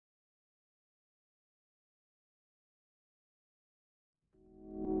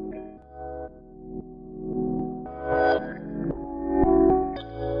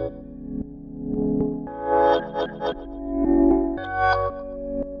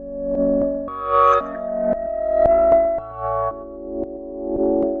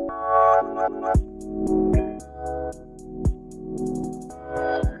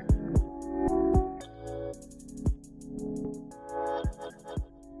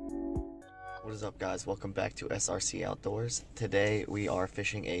What is up, guys? Welcome back to SRC Outdoors. Today we are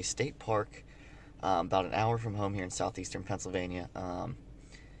fishing a state park about an hour from home here in southeastern Pennsylvania.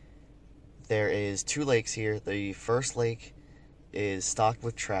 There is two lakes here. The first lake is stocked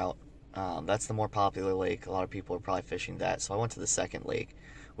with trout. That's the more popular lake. A lot of people are probably fishing that. So I went to the second lake,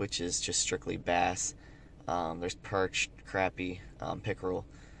 which is just strictly bass. There's perch, crappie, pickerel.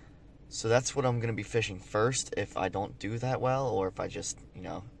 So that's what I'm going to be fishing first. If I don't do that well, or if I just,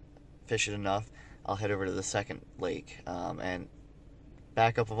 fish it enough, I'll head over to the second lake. And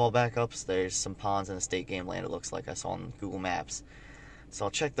backup of all backups, there's some ponds in a state game land, it looks like I saw on Google Maps. So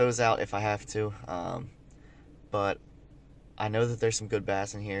I'll check those out if I have to. But I know that there's some good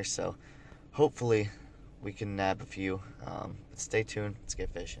bass in here, so hopefully we can nab a few. But stay tuned, let's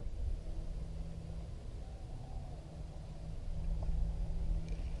get fishing.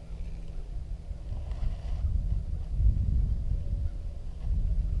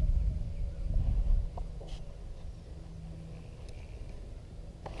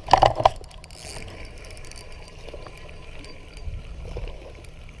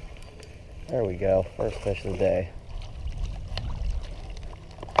 There we go, first fish of the day.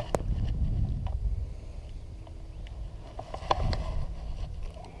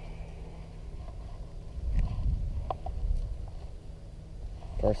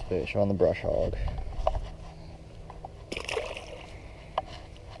 First fish on the brush hog.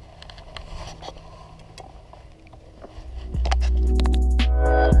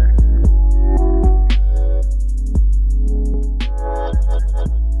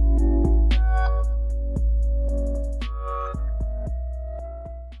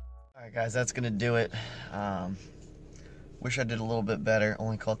 Guys, that's gonna do it. Wish I did a little bit better.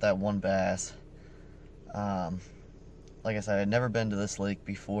 Only caught that one bass. Like I said, I'd never been to this lake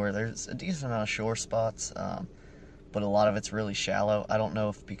before. There's a decent amount of shore spots, but a lot of it's really shallow. I don't know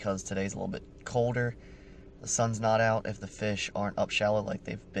if because today's a little bit colder, the sun's not out, if the fish aren't up shallow like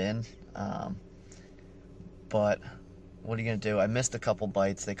they've been. But what are you gonna do? I missed a couple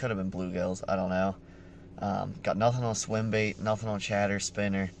bites. They could have been bluegills. I don't know. Got nothing on swim bait, nothing on chatter,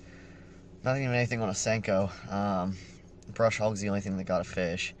 spinner. Not even anything on a Senko. Brush hog's the only thing that got a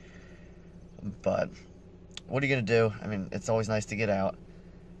fish. But what are you going to do? I mean, it's always nice to get out.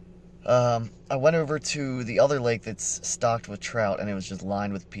 I went over to the other lake that's stocked with trout, and it was just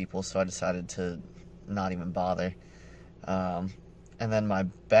lined with people, so I decided to not even bother. And then my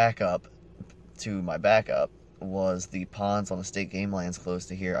backup to my backup was the ponds on the state game lands close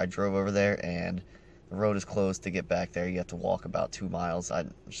to here. I drove over there, and the road is closed. To get back there, you have to walk about 2 miles. I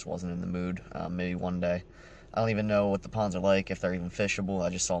just wasn't in the mood. Maybe one day. I don't even know what the ponds are like, if they're even fishable. I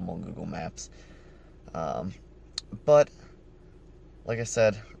just saw them on Google Maps. But, like I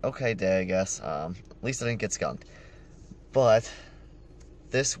said, okay day, I guess. At least I didn't get skunked. But,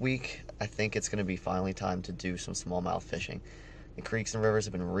 this week, I think it's going to be finally time to do some smallmouth fishing. The creeks and rivers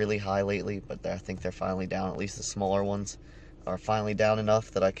have been really high lately, but I think they're finally down. At least the smaller ones are finally down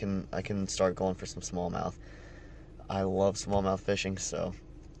enough that I can start going for some smallmouth. I love smallmouth fishing, so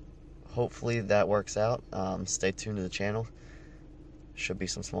hopefully that works out. Stay tuned to the channel. Should be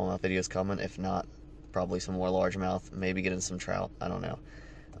some smallmouth videos coming. If not, probably some more largemouth, maybe getting some trout, I don't know.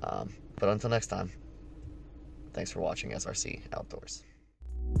 But until next time, thanks for watching SRC Outdoors.